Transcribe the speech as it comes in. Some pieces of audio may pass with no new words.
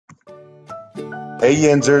Hey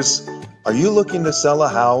Yinzers, are you looking to sell a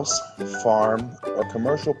house, farm, or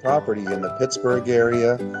commercial property in the Pittsburgh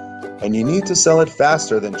area and you need to sell it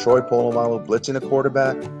faster than Troy Polamalu blitzing a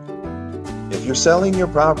quarterback? If you're selling your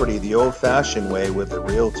property the old-fashioned way with a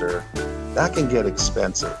realtor, that can get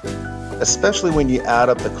expensive, especially when you add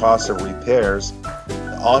up the cost of repairs,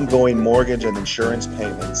 the ongoing mortgage and insurance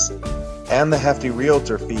payments, and the hefty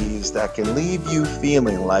realtor fees that can leave you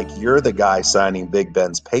feeling like you're the guy signing Big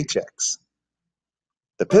Ben's paychecks.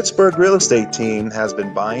 The Pittsburgh Real Estate Team has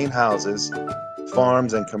been buying houses,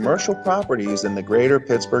 farms, and commercial properties in the greater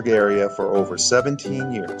Pittsburgh area for over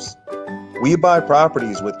 17 years. We buy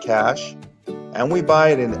properties with cash, and we buy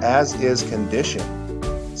it in as-is condition,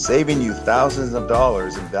 saving you thousands of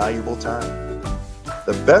dollars in valuable time.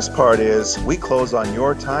 The best part is we close on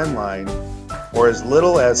your timeline or as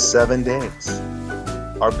little as 7 days.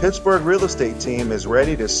 Our Pittsburgh Real Estate Team is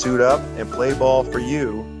ready to suit up and play ball for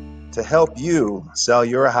you to help you sell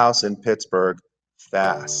your house in Pittsburgh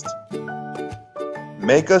fast.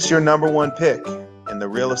 Make us your #1 pick in the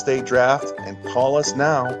real estate draft and call us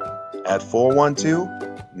now at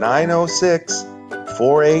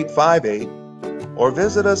 412-906-4858 or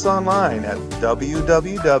visit us online at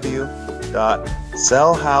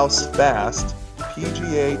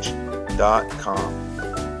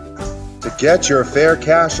www.sellhousefastpgh.com. To get your fair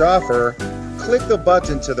cash offer, click the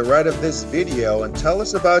button to the right of this video and tell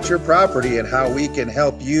us about your property and how we can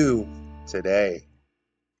help you today.